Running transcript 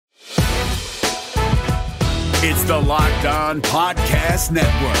It's the Locked On Podcast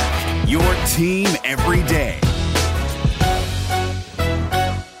Network, your team every day.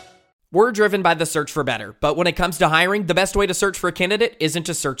 We're driven by the search for better, but when it comes to hiring, the best way to search for a candidate isn't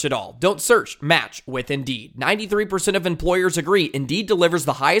to search at all. Don't search, match with Indeed. 93% of employers agree Indeed delivers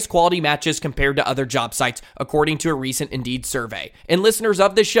the highest quality matches compared to other job sites, according to a recent Indeed survey. And listeners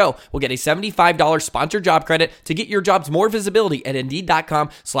of this show will get a $75 sponsored job credit to get your jobs more visibility at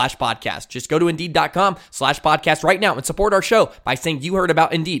Indeed.com/podcast. Just go to Indeed.com/podcast right now and support our show by saying you heard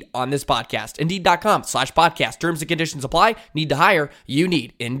about Indeed on this podcast. Indeed.com/podcast. Terms and conditions apply. Need to hire? You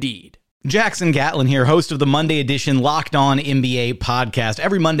need Indeed. Jackson Gatlin here, host of the Monday edition Locked On NBA podcast.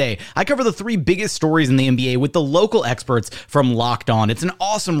 Every Monday, I cover the 3 biggest stories in the NBA with the local experts from Locked On. It's an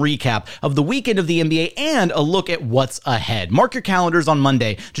awesome recap of the weekend of the NBA and a look at what's ahead. Mark your calendars on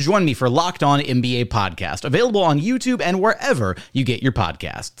Monday to join me for Locked On NBA podcast, available on YouTube and wherever you get your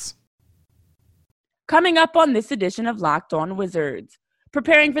podcasts. Coming up on this edition of Locked On Wizards.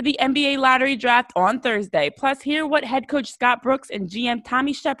 Preparing for the NBA lottery draft on Thursday, plus hear what head coach Scott Brooks and GM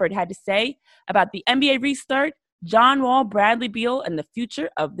Tommy Sheppard had to say about the NBA restart, John Wall, Bradley Beal, and the future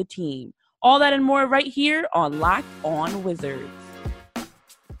of the team. All that and more right here on Locked On Wizards.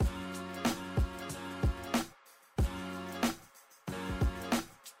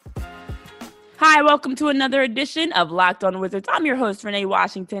 Hi, welcome to another edition of Locked On Wizards. I'm your host, Renee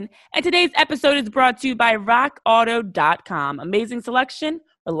Washington, and today's episode is brought to you by RockAuto.com. Amazing selection,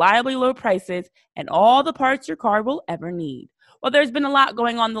 reliably low prices, and all the parts your car will ever need. Well, there's been a lot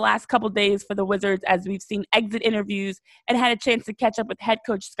going on the last couple days for the Wizards as we've seen exit interviews and had a chance to catch up with head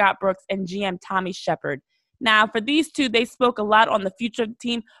coach Scott Brooks and GM Tommy Sheppard. Now, for these two, they spoke a lot on the future of the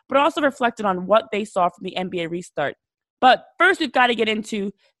team, but also reflected on what they saw from the NBA restart. But first, we've got to get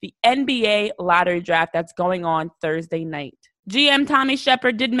into the NBA lottery draft that's going on Thursday night. GM Tommy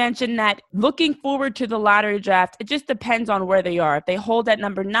Sheppard did mention that looking forward to the lottery draft, it just depends on where they are. If they hold at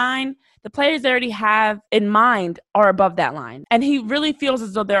number 9, the players they already have in mind are above that line. And he really feels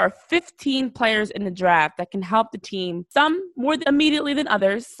as though there are 15 players in the draft that can help the team, some more immediately than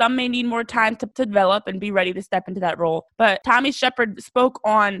others. Some may need more time to develop and be ready to step into that role. But Tommy Sheppard spoke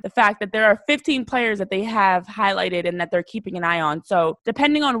on the fact that there are 15 players that they have highlighted and that they're keeping an eye on. So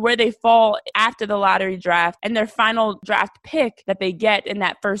depending on where they fall after the lottery draft and their final draft pick that they get in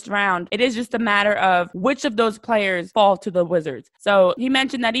that first round, it is just a matter of which of those players fall to the Wizards. So he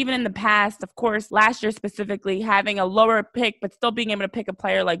mentioned that even in the past, of course, last year specifically, having a lower pick but still being able to pick a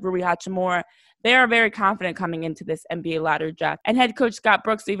player like Rui Hachimura, they are very confident coming into this NBA lottery draft. And head coach Scott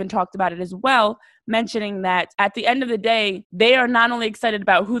Brooks even talked about it as well, mentioning that at the end of the day, they are not only excited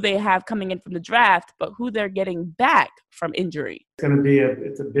about who they have coming in from the draft, but who they're getting back from injury. It's going to be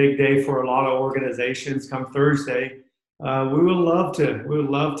it's a big day for a lot of organizations come Thursday. We would love to.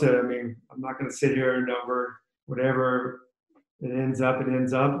 I mean, I'm not going to sit here and over whatever it ends up.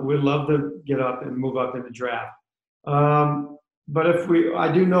 We'd love to get up and move up in the draft. But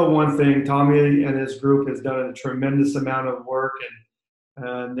I do know one thing, Tommy and his group has done a tremendous amount of work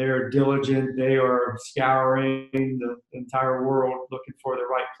and they're diligent. They are scouring the entire world looking for the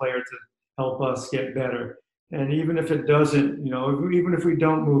right player to help us get better. And even if it doesn't, even if we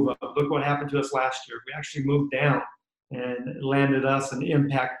don't move up, look what happened to us last year. We actually moved down and landed us an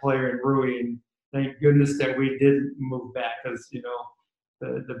impact player in Rui. And thank goodness that we didn't move back because,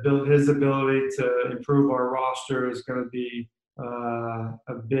 his ability to improve our roster is going to be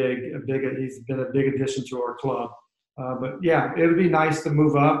he's been a big addition to our club. But yeah, it would be nice to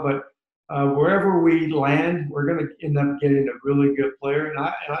move up, but wherever we land, we're going to end up getting a really good player. And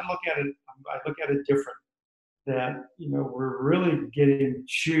I look at it different that, we're really getting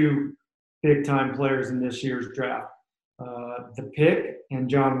 2 big time players in this year's draft, the pick and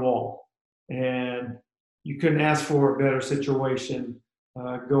John Wall. And you couldn't ask for a better situation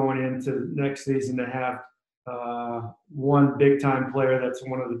going into next season to have one big-time player that's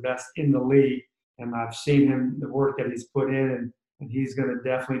one of the best in the league. And I've seen him, the work that he's put in, and he's going to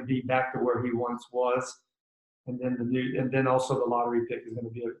definitely be back to where he once was. And then also the lottery pick is going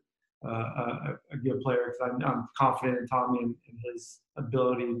to be a good player because I'm confident in Tommy and his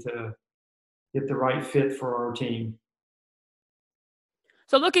ability to get the right fit for our team.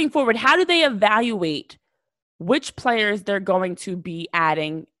 So looking forward, how do they evaluate which players they're going to be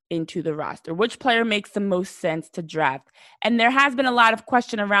adding into the roster? Which player makes the most sense to draft? And there has been a lot of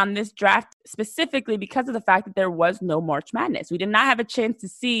question around this draft specifically because of the fact that there was no March Madness. We did not have a chance to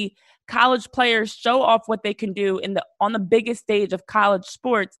see college players show off what they can do on the biggest stage of college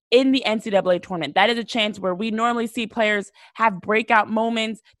sports in the NCAA tournament. That is a chance where we normally see players have breakout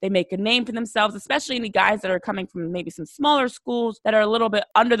moments. They make a name for themselves, especially in the guys that are coming from maybe some smaller schools that are a little bit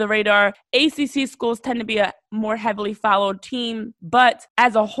under the radar. ACC schools tend to be a more heavily followed team, but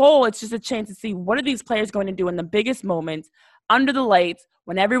as a whole, it's just a chance to see what are these players going to do in the biggest moments under the lights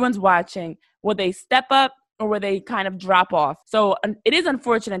when everyone's watching. Will they step up or will they kind of drop off? So it is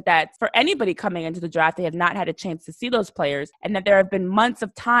unfortunate that for anybody coming into the draft, they have not had a chance to see those players, and that there have been months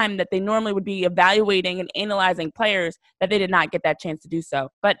of time that they normally would be evaluating and analyzing players that they did not get that chance to do so.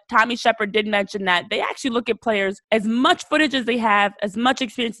 But Tommy Sheppard did mention that they actually look at players as much footage as they have, as much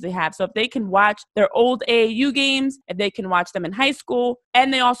experience as they have. So if they can watch their old AAU games, if they can watch them in high school,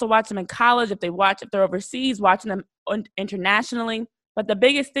 and they also watch them in college, if they're overseas, watching them internationally. But the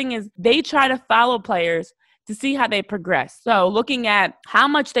biggest thing is they try to follow players to see how they progress. So looking at how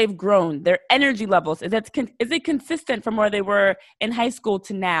much they've grown, their energy levels, is it consistent from where they were in high school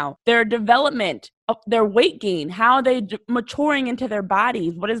to now? Their development, their weight gain, how are they maturing into their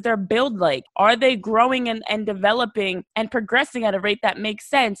bodies? What is their build like? Are they growing and developing and progressing at a rate that makes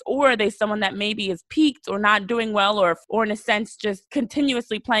sense? Or are they someone that maybe is peaked or not doing well or in a sense just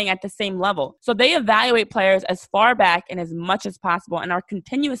continuously playing at the same level? So they evaluate players as far back and as much as possible and are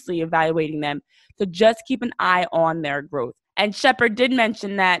continuously evaluating them to just keep an eye on their growth. And Sheppard did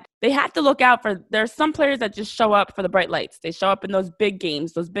mention that they have to look out for, there's some players that just show up for the bright lights. They show up in those big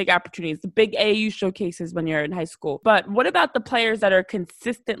games, those big opportunities, the big AAU showcases when you're in high school. But what about the players that are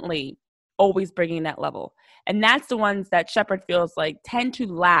consistently always bringing that level? And that's the ones that Sheppard feels like tend to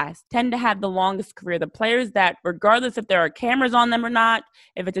last, tend to have the longest career. The players that, regardless if there are cameras on them or not,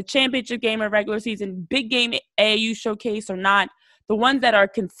 if it's a championship game or regular season, big game AAU showcase or not, the ones that are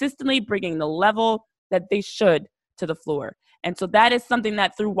consistently bringing the level that they should to the floor. And so that is something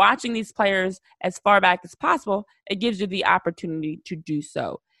that through watching these players as far back as possible, it gives you the opportunity to do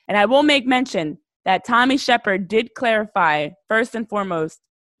so. And I will make mention that Tommy Sheppard did clarify, first and foremost,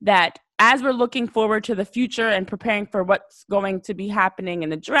 that as we're looking forward to the future and preparing for what's going to be happening in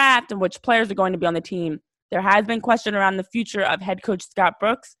the draft and which players are going to be on the team, there has been question around the future of head coach Scott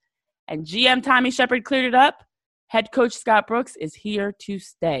Brooks. And GM Tommy Sheppard cleared it up. Head coach Scott Brooks is here to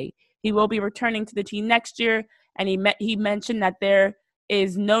stay. He will be returning to the team next year. And he mentioned that there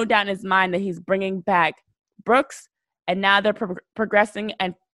is no doubt in his mind that he's bringing back Brooks, and now they're progressing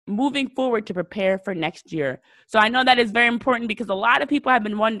and moving forward to prepare for next year. So I know that is very important because a lot of people have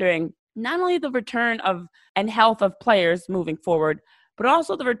been wondering not only the return of and health of players moving forward, but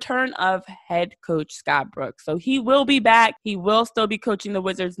also the return of head coach Scott Brooks. So he will be back. He will still be coaching the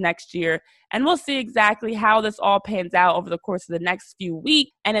Wizards next year. And we'll see exactly how this all pans out over the course of the next few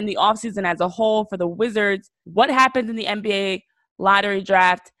weeks and in the offseason as a whole for the Wizards. What happens in the NBA lottery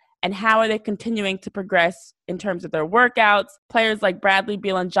draft and how are they continuing to progress in terms of their workouts? Players like Bradley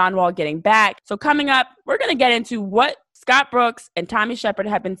Beal and John Wall getting back. So coming up, we're going to get into what Scott Brooks and Tommy Sheppard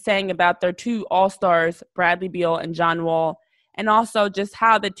have been saying about their two all-stars, Bradley Beal and John Wall, and also just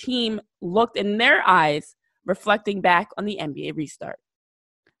how the team looked in their eyes, reflecting back on the NBA restart.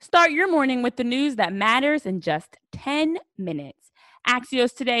 Start your morning with the news that matters in just 10 minutes.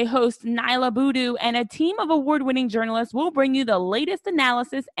 Axios Today host Nyla Boodoo and a team of award-winning journalists will bring you the latest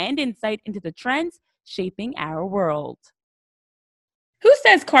analysis and insight into the trends shaping our world. Who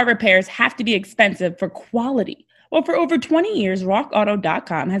says car repairs have to be expensive for quality? Well, for over 20 years,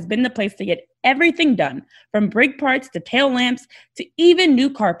 RockAuto.com has been the place to get everything done, from brake parts to tail lamps to even new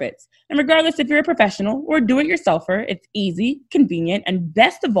carpets. And regardless if you're a professional or a do-it-yourselfer, it's easy, convenient, and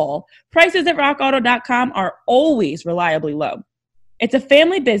best of all, prices at RockAuto.com are always reliably low. It's a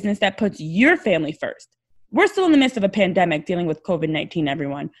family business that puts your family first. We're still in the midst of a pandemic dealing with COVID-19,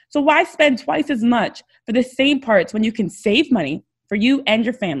 everyone. So why spend twice as much for the same parts when you can save money for you and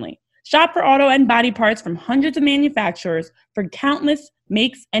your family? Shop for auto and body parts from hundreds of manufacturers for countless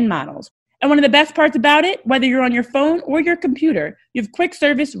makes and models. And one of the best parts about it, whether you're on your phone or your computer, you have quick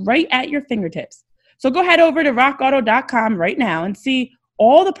service right at your fingertips. So go head over to rockauto.com right now and see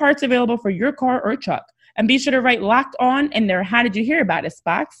all the parts available for your car or truck. And be sure to write Locked On in their How Did You Hear About Us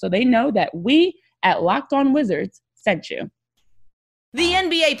box so they know that we at Locked On Wizards sent you. The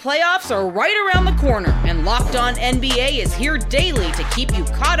NBA playoffs are right around the corner, and Locked On NBA is here daily to keep you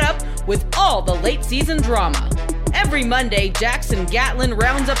caught up with all the late season drama. Every Monday, Jackson Gatlin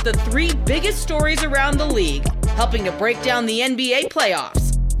rounds up the 3 biggest stories around the league, helping to break down the NBA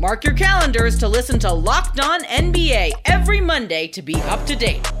playoffs. Mark your calendars to listen to Locked On NBA every Monday to be up to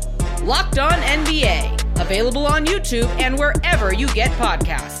date. Locked On NBA, available on YouTube and wherever you get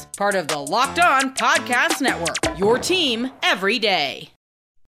podcasts. Part of the Locked On Podcast Network, your team every day.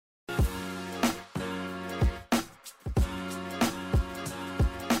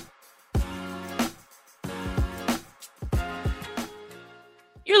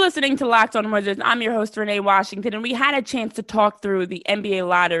 listening to Locked On Wizards. I'm your host, Renee Washington, and we had a chance to talk through the NBA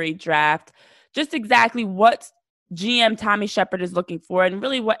lottery draft, just exactly what GM Tommy Sheppard is looking for, and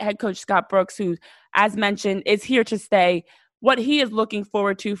really what head coach Scott Brooks, who, as mentioned, is here to stay, what he is looking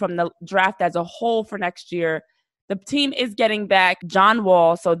forward to from the draft as a whole for next year. The team is getting back John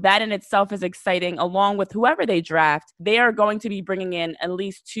Wall, so that in itself is exciting. Along with whoever they draft, they are going to be bringing in at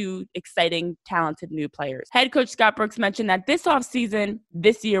least 2 exciting, talented new players. Head coach Scott Brooks mentioned that this offseason,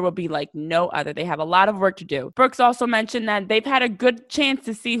 this year will be like no other. They have a lot of work to do. Brooks also mentioned that they've had a good chance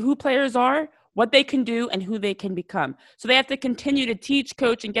to see who players are, what they can do, and who they can become. So they have to continue to teach,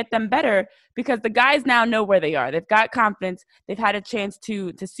 coach, and get them better because the guys now know where they are. They've got confidence. They've had a chance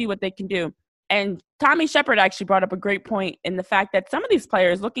to see what they can do. And Tommy Sheppard actually brought up a great point in the fact that some of these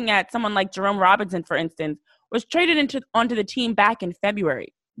players, looking at someone like Jerome Robinson, for instance, was traded onto the team back in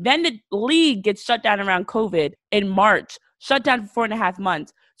February. Then the league gets shut down around COVID in March, shut down for 4.5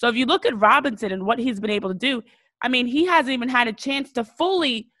 months. So if you look at Robinson and what he's been able to do, I mean, he hasn't even had a chance to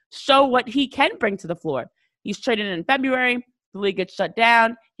fully show what he can bring to the floor. He's traded in February. The league gets shut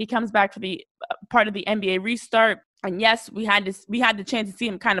down. He comes back for the part of the NBA restart. And yes, we had the chance to see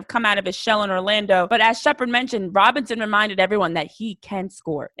him kind of come out of his shell in Orlando. But as Sheppard mentioned, Robinson reminded everyone that he can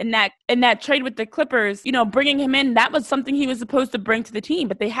score. In that trade with the Clippers, bringing him in, that was something he was supposed to bring to the team.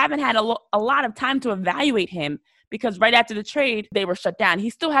 But they haven't had a lot of time to evaluate him because right after the trade, they were shut down. He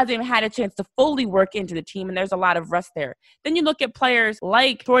still hasn't even had a chance to fully work into the team, and there's a lot of rust there. Then you look at players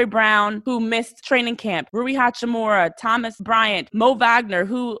like Troy Brown, who missed training camp, Rui Hachimura, Thomas Bryant, Mo Wagner,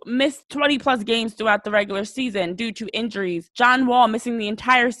 who missed 20-plus games throughout the regular season due to injuries, John Wall missing the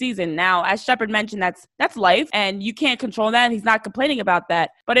entire season. Now, as Sheppard mentioned, that's life, and you can't control that, and he's not complaining about that.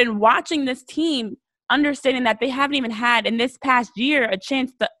 But in watching this team, understanding that they haven't even had in this past year a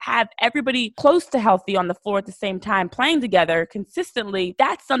chance to have everybody close to healthy on the floor at the same time playing together consistently,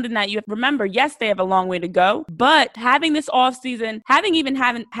 that's something that you have to remember. Yes, they have a long way to go, but having this offseason,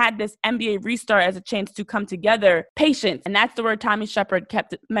 haven't had this NBA restart as a chance to come together, patience, and that's the word Tommy Sheppard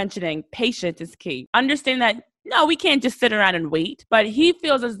kept mentioning. Patience is key. Understand that no, we can't just sit around and wait. But he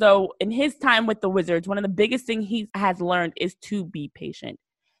feels as though in his time with the Wizards, one of the biggest things he has learned is to be patient.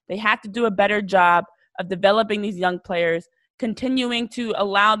 They have to do a better job of developing these young players, continuing to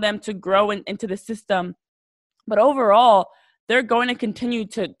allow them to grow into the system. But overall, they're going to continue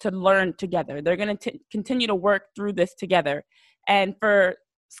to learn together. They're going to continue to work through this together. And for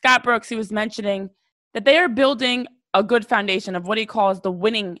Scott Brooks, he was mentioning that they are building a good foundation of what he calls the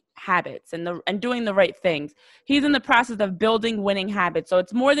winning habits and doing the right things. He's in the process of building winning habits. So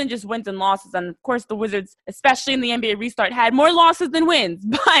it's more than just wins and losses. And of course, the Wizards, especially in the NBA restart, had more losses than wins.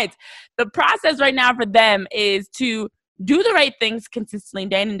 But the process right now for them is to do the right things consistently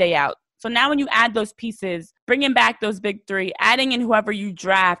day in and day out. So now when you add those pieces, bringing back those big 3, adding in whoever you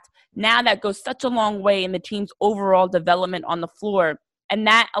draft, now that goes such a long way in the team's overall development on the floor. And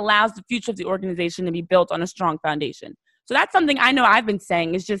that allows the future of the organization to be built on a strong foundation. So that's something I know I've been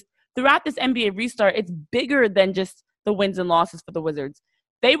saying is just throughout this NBA restart, it's bigger than just the wins and losses for the Wizards.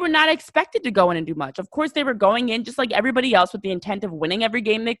 They were not expected to go in and do much. Of course, they were going in just like everybody else with the intent of winning every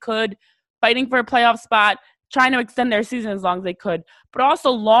game they could, fighting for a playoff spot, trying to extend their season as long as they could. But also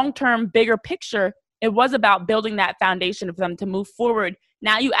long-term, bigger picture, it was about building that foundation for them to move forward.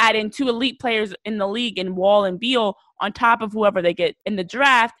 Now you add in 2 elite players in the league in Wall and Beal on top of whoever they get in the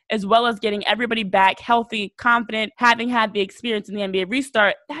draft, as well as getting everybody back healthy, confident, having had the experience in the NBA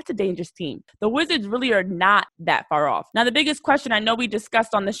restart. That's a dangerous team. The Wizards really are not that far off. Now, the biggest question I know we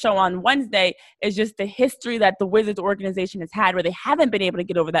discussed on the show on Wednesday is just the history that the Wizards organization has had where they haven't been able to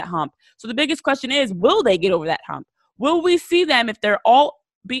get over that hump. So the biggest question is, will they get over that hump? Will we see them if they're all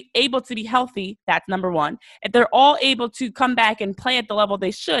be able to be healthy? That's number 1. If they're all able to come back and play at the level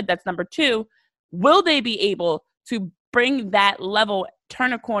they should, that's number 2. Will they be able to bring that level,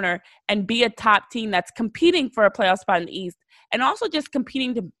 turn a corner, and be a top team that's competing for a playoff spot in the East, and also just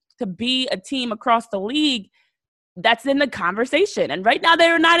competing to be a team across the league that's in the conversation? And right now,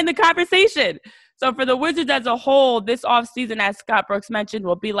 they're not in the conversation. So for the Wizards as a whole, this offseason, as Scott Brooks mentioned,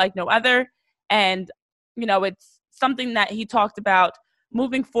 will be like no other. And, it's something that he talked about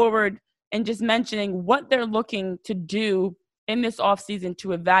moving forward and just mentioning what they're looking to do in this offseason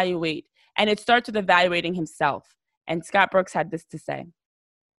to evaluate. And it starts with evaluating himself. And Scott Brooks had this to say.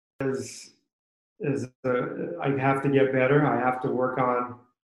 I have to get better. I have to work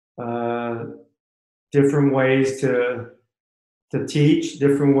on different ways to teach,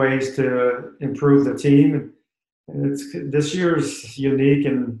 different ways to improve the team. And this year's unique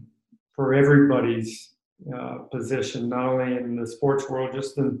and for everybody's position, not only in the sports world,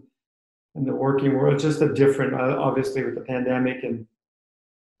 just in the working world. It's just a different, obviously with the pandemic and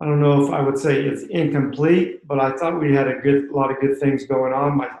I don't know if I would say it's incomplete, but I thought we had a lot of good things going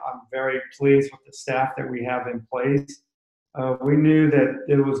on. I'm very pleased with the staff that we have in place. We knew that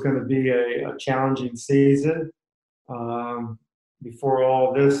it was going to be a challenging season before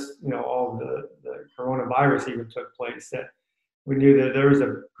all this, all the coronavirus even took place. That we knew that there was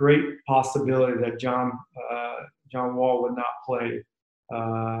a great possibility that John Wall would not play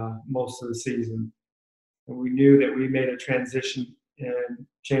most of the season, and we knew that we made a transition and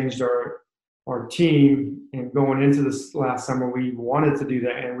changed our team. And going into this last summer, we wanted to do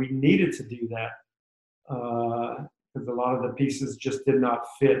that, and we needed to do that because a lot of the pieces just did not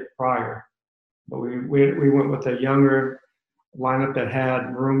fit prior. But we went with a younger lineup that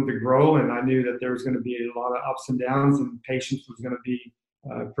had room to grow, and I knew that there was going to be a lot of ups and downs, and patience was going to be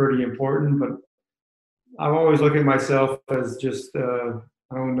pretty important. But I've always looked at myself as just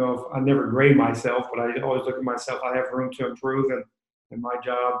I don't know if I never grade myself, but I always look at myself. I have room to improve, and my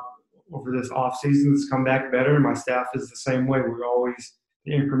job over this off season is come back better. And my staff is the same way. We're always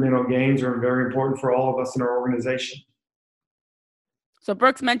the incremental gains are very important for all of us in our organization. So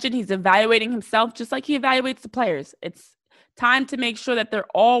Brooks mentioned he's evaluating himself just like he evaluates the players. It's time to make sure that they're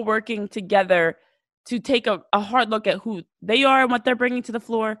all working together to take a hard look at who they are and what they're bringing to the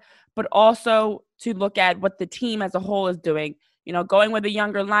floor, but also to look at what the team as a whole is doing. Going with a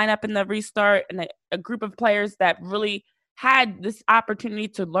younger lineup in the restart and a group of players that really had this opportunity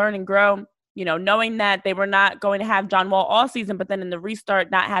to learn and grow, knowing that they were not going to have John Wall all season, but then in the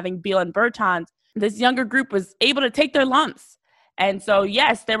restart, not having Beal and Bertans, this younger group was able to take their lumps. And so,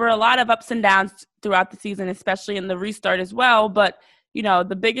 yes, there were a lot of ups and downs throughout the season, especially in the restart as well. But,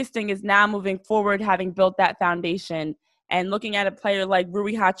 the biggest thing is now moving forward, having built that foundation and looking at a player like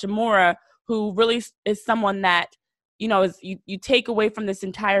Rui Hachimura, who really is someone that, you take away from this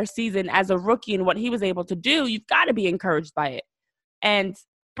entire season as a rookie and what he was able to do. You've got to be encouraged by it. And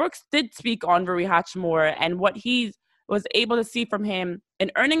Brooks did speak on Rui Hachimura and what he was able to see from him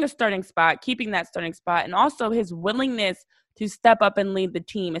in earning a starting spot, keeping that starting spot, and also his willingness to step up and lead the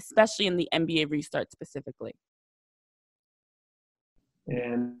team, especially in the NBA restart specifically.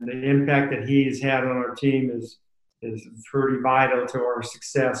 And the impact that he's had on our team is pretty vital to our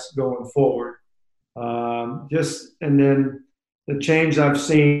success going forward. And then the change I've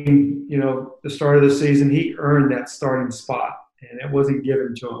seen, the start of the season, he earned that starting spot, and it wasn't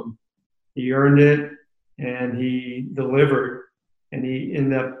given to him. He earned it, and he delivered, and he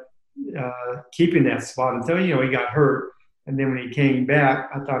ended up keeping that spot until, he got hurt. And then when he came back,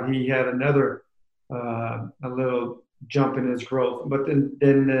 I thought he had another a little jump in his growth. But then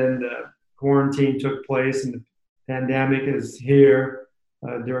the quarantine took place, and the pandemic is here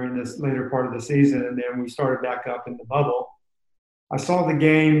during this later part of the season, and then we started back up in the bubble. I saw the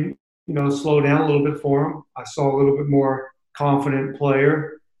game, slow down a little bit for him. I saw a little bit more confident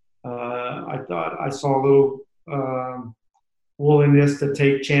player. I thought I saw a little willingness to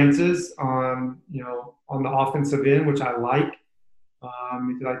take chances on the offensive end, which I like.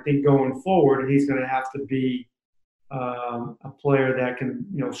 Because I think going forward, he's going to have to be a player that can,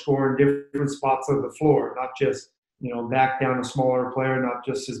 score in different spots of the floor, not just, back down a smaller player, not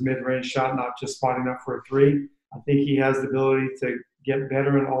just his mid-range shot, not just spotting up for a three. I think he has the ability to get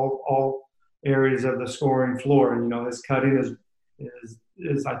better in all areas of the scoring floor. And, his cutting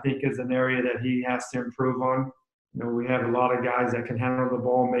is I think is an area that he has to improve on. We have a lot of guys that can handle the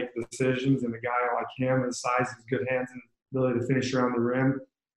ball and make decisions, and a guy like him, his size, his good hands, and ability to finish around the rim,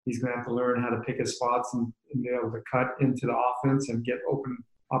 he's going to have to learn how to pick his spots and be able to cut into the offense and get open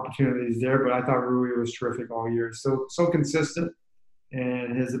opportunities there. But I thought Rui was terrific all year. So consistent,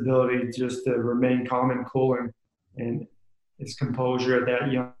 and his ability just to remain calm and cool and his composure at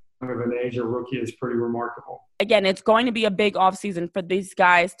that young of an age, a rookie, is pretty remarkable. Again, it's going to be a big offseason for these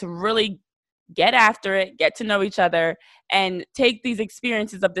guys to really get after it, get to know each other, and take these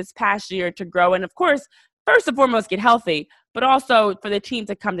experiences of this past year to grow. And, of course, first and foremost, get healthy, but also for the team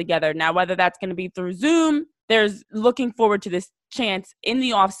to come together. Now, whether that's going to be through Zoom, there's looking forward to this chance in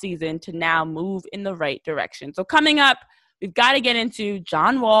the offseason to now move in the right direction. So coming up, we've got to get into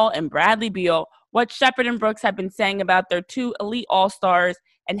John Wall and Bradley Beal, what Sheppard and Brooks have been saying about their two elite all-stars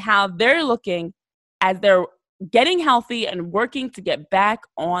and how they're looking as they're getting healthy and working to get back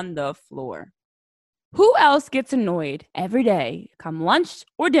on the floor. Who else gets annoyed every day come lunch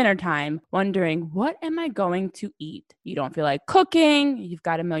or dinner time wondering, what am I going to eat? You don't feel like cooking, you've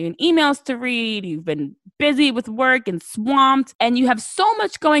got a million emails to read, you've been busy with work and swamped, and you have so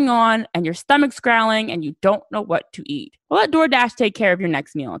much going on and your stomach's growling and you don't know what to eat. Well, let DoorDash take care of your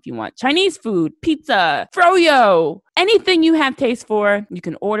next meal if you want. Chinese food, pizza, froyo, anything you have taste for, you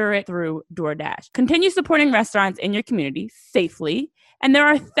can order it through DoorDash. Continue supporting restaurants in your community safely And there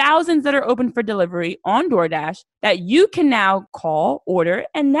are thousands that are open for delivery on DoorDash that you can now call, order,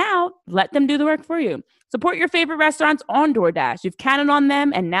 and now let them do the work for you. Support your favorite restaurants on DoorDash. You've counted on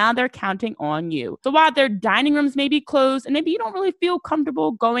them, and now they're counting on you. So while their dining rooms may be closed, and maybe you don't really feel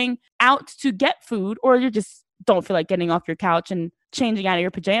comfortable going out to get food, or you just don't feel like getting off your couch and changing out of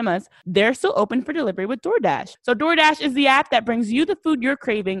your pajamas, they're still open for delivery with DoorDash. So DoorDash is the app that brings you the food you're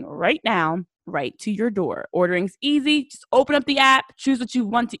craving right now, right to your door. Ordering's easy. Just open up the app, choose what you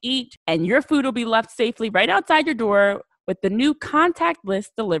want to eat, and your food will be left safely right outside your door with the new contactless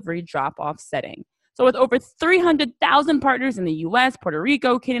delivery drop-off setting. So with over 300,000 partners in the US, Puerto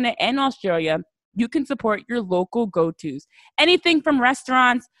Rico, Canada, and Australia, you can support your local go-tos. Anything from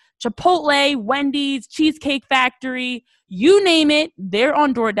restaurants, Chipotle, Wendy's, Cheesecake Factory, you name it, they're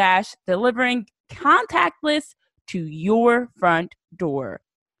on DoorDash, delivering contactless to your front door.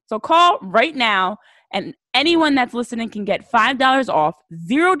 So call right now, and anyone that's listening can get $5 off,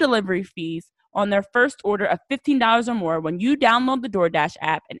 0 delivery fees on their first order of $15 or more when you download the DoorDash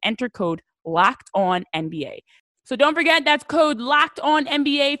app and enter code LOCKEDONNBA. So don't forget, that's code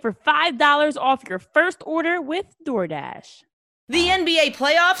LOCKEDONNBA for $5 off your first order with DoorDash. The NBA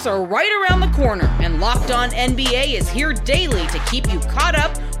playoffs are right around the corner, and Locked On NBA is here daily to keep you caught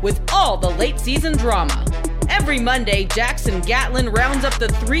up with all the late season drama. Every Monday, Jackson Gatlin rounds up the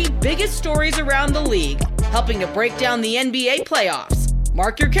 3 biggest stories around the league, helping to break down the NBA playoffs.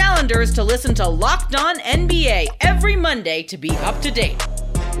 Mark your calendars to listen to Locked On NBA every Monday to be up to date.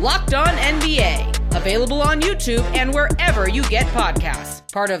 Locked On NBA, available on YouTube and wherever you get podcasts.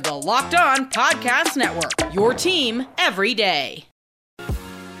 Part of the Locked On Podcast Network, your team every day.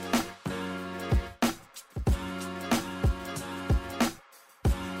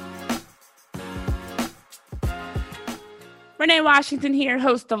 Renee Washington here,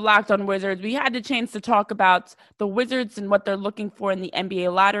 host of Locked On Wizards. We had the chance to talk about the Wizards and what they're looking for in the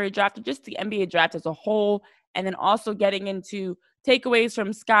NBA lottery draft, or just the NBA draft as a whole, and then also getting into takeaways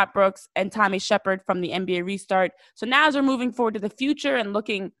from Scott Brooks and Tommy Sheppard from the NBA restart. So now as we're moving forward to the future and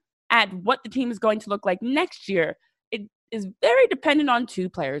looking at what the team is going to look like next year, it is very dependent on 2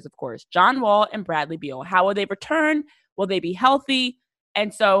 players, of course, John Wall and Bradley Beal. How will they return? Will they be healthy?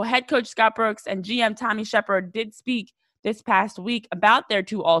 And so head coach Scott Brooks and GM Tommy Sheppard did speak this past week about their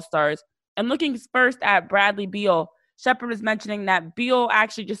 2 All-Stars. And looking first at Bradley Beal, Sheppard was mentioning that Beal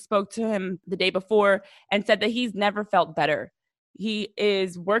actually just spoke to him the day before and said that he's never felt better. He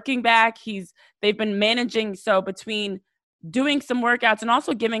is working back. They've been managing, so between doing some workouts and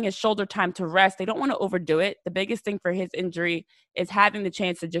also giving his shoulder time to rest, they don't want to overdo it. The biggest thing for his injury is having the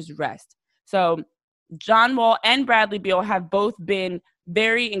chance to just rest. So John Wall and Bradley Beal have both been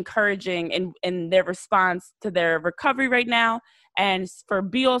very encouraging in their response to their recovery right now. And for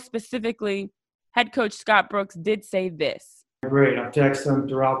Beal specifically, head coach Scott Brooks did say this. Great. I've texted him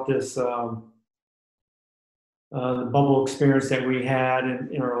throughout this the bubble experience that we had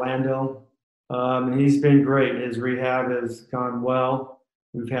in Orlando. And he's been great. His rehab has gone well.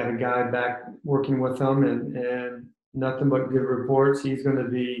 We've had a guy back working with him and nothing but good reports. He's going to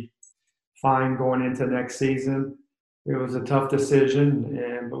be fine going into next season. It was a tough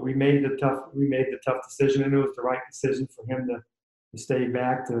decision, but we made the tough decision, and it was the right decision for him to stay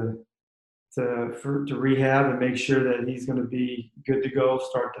back to rehab and make sure that he's going to be good to go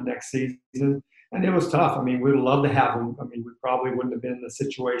start the next season. And it was tough. I mean, we'd love to have him. I mean, we probably wouldn't have been in the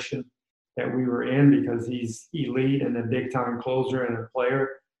situation that we were in because he's elite and a big-time closer and a player.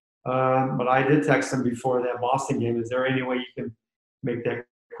 But I did text him before that Boston game. Is there any way you can make that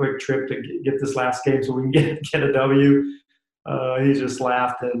quick trip to get this last game so we can get a W? He just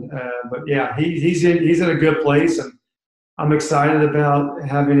laughed. But yeah, he's in a good place, and I'm excited about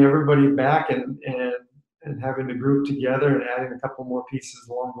having everybody back and having the group together and adding a couple more pieces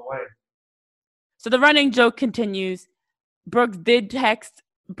along the way. So the running joke continues. Brooks did text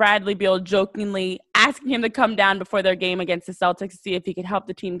Bradley Beal jokingly, asking him to come down before their game against the Celtics to see if he could help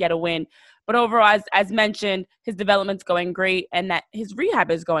the team get a win. But overall, as mentioned, his development's going great and that his rehab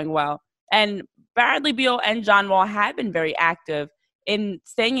is going well. And Bradley Beal and John Wall have been very active in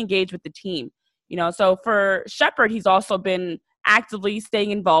staying engaged with the team. So for Sheppard, he's also been actively staying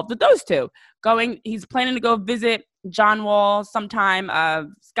involved with those 2. He's planning to go visit John Wall sometime.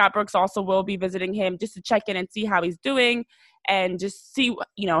 Scott Brooks also will be visiting him just to check in and see how he's doing and just see,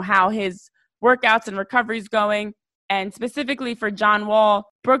 how his workouts and recovery is going. And specifically for John Wall,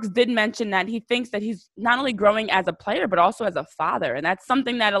 Brooks did mention that he thinks that he's not only growing as a player, but also as a father. And that's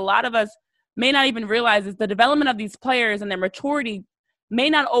something that a lot of us may not even realize is the development of these players and their maturity may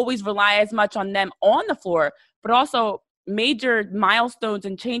not always rely as much on them on the floor, but also major milestones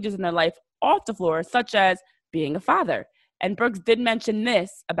and changes in their life off the floor, such as being a father. And Brooks did mention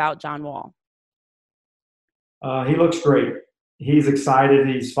this about John Wall. He looks great. He's excited.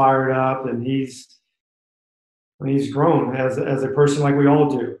 He's fired up, and he's grown as a person like we all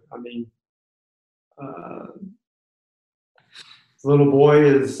do. I mean, this little boy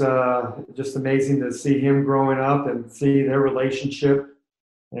is just amazing to see him growing up and see their relationship.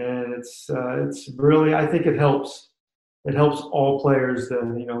 And it's really, I think it helps. It helps all players.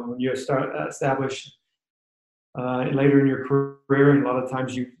 When you establish later in your career, and a lot of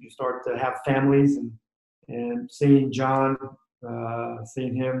times you start to have families, and seeing John,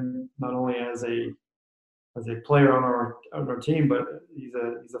 seeing him not only as a player on our team, but he's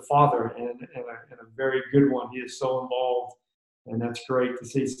a father and a very good one. He is so involved, and that's great to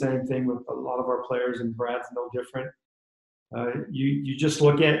see. Same thing with a lot of our players, and Brad's no different. You just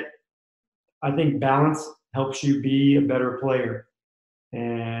look at, I think balance helps you be a better player,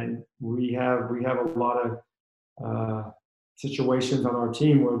 and we have a lot of situations on our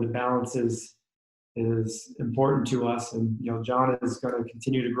team where the balance is important to us. And John is going to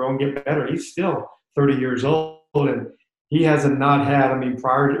continue to grow and get better. He's still 30 years old, and he hasn't not had. I mean,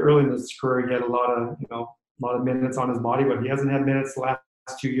 prior to early in his career, he had a lot of minutes on his body, but he hasn't had minutes the last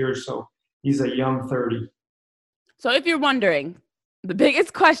 2 years. So he's a young 30. So if you're wondering, the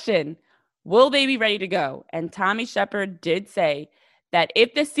biggest question, will they be ready to go? And Tommy Sheppard did say that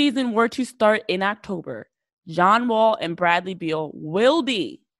if the season were to start in October, John Wall and Bradley Beal will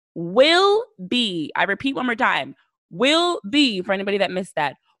be, I repeat one more time, will be, for anybody that missed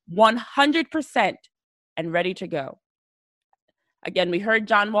that, 100% and ready to go. Again, we heard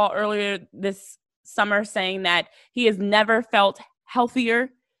John Wall earlier this summer saying that he has never felt healthier,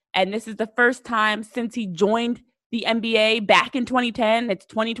 and this is the first time since he joined the NBA back in 2010. It's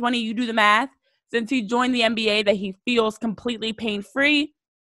 2020, you do the math. Since he joined the NBA that he feels completely pain-free.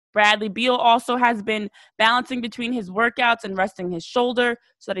 Bradley Beal also has been balancing between his workouts and resting his shoulder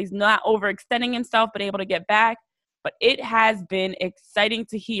so that he's not overextending himself but able to get back. But it has been exciting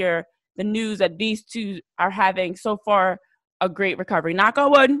to hear the news that these two are having so far a great recovery. Knock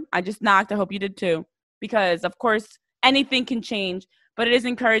on wood. I just knocked. I hope you did too. Because, of course, anything can change. But it is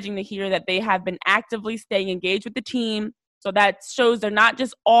encouraging to hear that they have been actively staying engaged with the team. So that shows they're not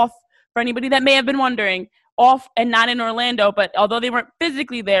just off, for anybody that may have been wondering, off and not in Orlando. But although they weren't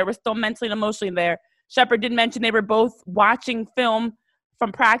physically there, we're still mentally and emotionally there. Sheppard did mention they were both watching film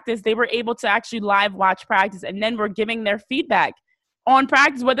from practice. They were able to actually live watch practice, and then were giving their feedback on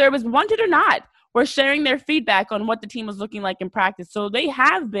practice, whether it was wanted or not. We're sharing their feedback on what the team was looking like in practice. So they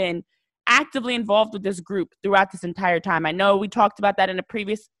have been actively involved with this group throughout this entire time. I know we talked about that in a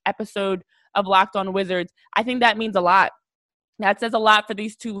previous episode of Locked On Wizards. I think that means a lot. That says a lot for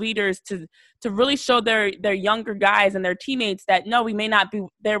these two leaders to really show their younger guys and their teammates that, no, we may not be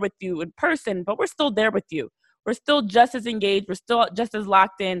there with you in person, but we're still there with you. We're still just as engaged. We're still just as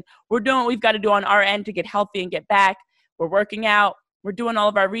locked in. We're doing what we've got to do on our end to get healthy and get back. We're working out. We're doing all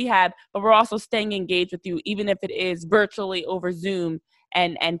of our rehab, but we're also staying engaged with you, even if it is virtually over Zoom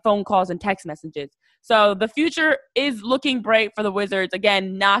and phone calls and text messages. So the future is looking bright for the Wizards.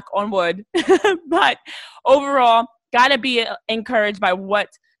 Again, knock on wood. But overall, got to be encouraged by what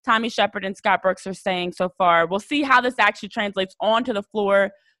Tommy Sheppard and Scott Brooks are saying so far. We'll see how this actually translates onto the floor.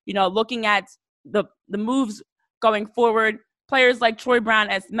 Looking at the moves going forward, players like Troy Brown,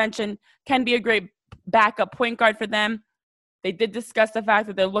 as mentioned, can be a great backup point guard for them. They did discuss the fact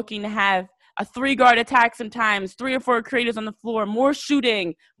that they're looking to have a 3-guard attack sometimes, 3 or 4 creators on the floor, more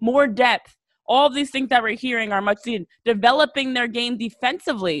shooting, more depth. All of these things that we're hearing are much needed. Developing their game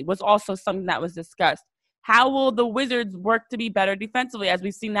defensively was also something that was discussed. How will the Wizards work to be better defensively, as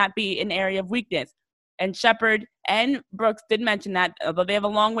we've seen that be an area of weakness? And Sheppard and Brooks did mention that, although they have a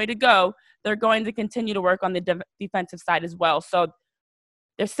long way to go, they're going to continue to work on the defensive side as well. So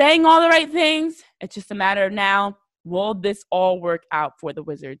they're saying all the right things. It's just a matter of now, will this all work out for the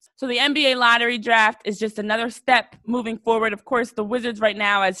Wizards? So the NBA lottery draft is just another step moving forward. Of course, the Wizards right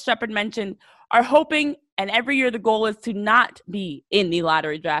now, as Sheppard mentioned, are hoping, and every year the goal is to not be in the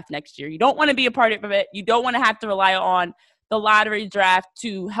lottery draft next year. You don't want to be a part of it. You don't want to have to rely on the lottery draft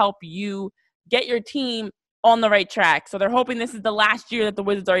to help you get your team on the right track. So they're hoping this is the last year that the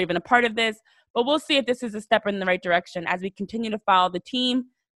Wizards are even a part of this. But we'll see if this is a step in the right direction as we continue to follow the team,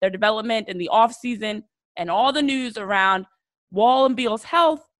 their development in the offseason, and all the news around Wall and Beal's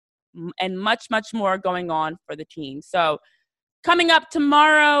health, and much, much more going on for the team. So coming up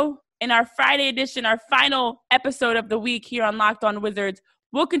tomorrow in our Friday edition, our final episode of the week here on Locked On Wizards,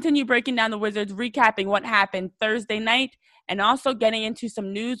 we'll continue breaking down the Wizards, recapping what happened Thursday night, and also getting into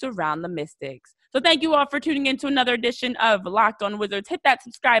some news around the Mystics. So thank you all for tuning in to another edition of Locked On Wizards. Hit that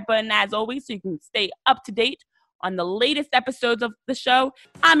subscribe button as always so you can stay up to date on the latest episodes of the show.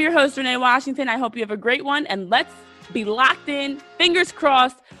 I'm your host, Renee Washington. I hope you have a great one, and let's be locked in, fingers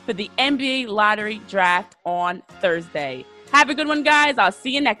crossed, for the NBA Lottery Draft on Thursday. Have a good one, guys. I'll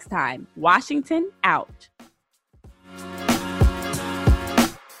see you next time. Washington out.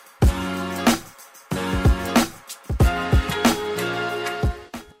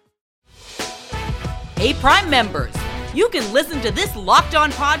 Hey, Prime members, you can listen to this Locked On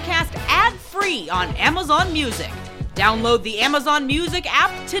podcast ad-free on Amazon Music. Download the Amazon Music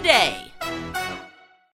app today.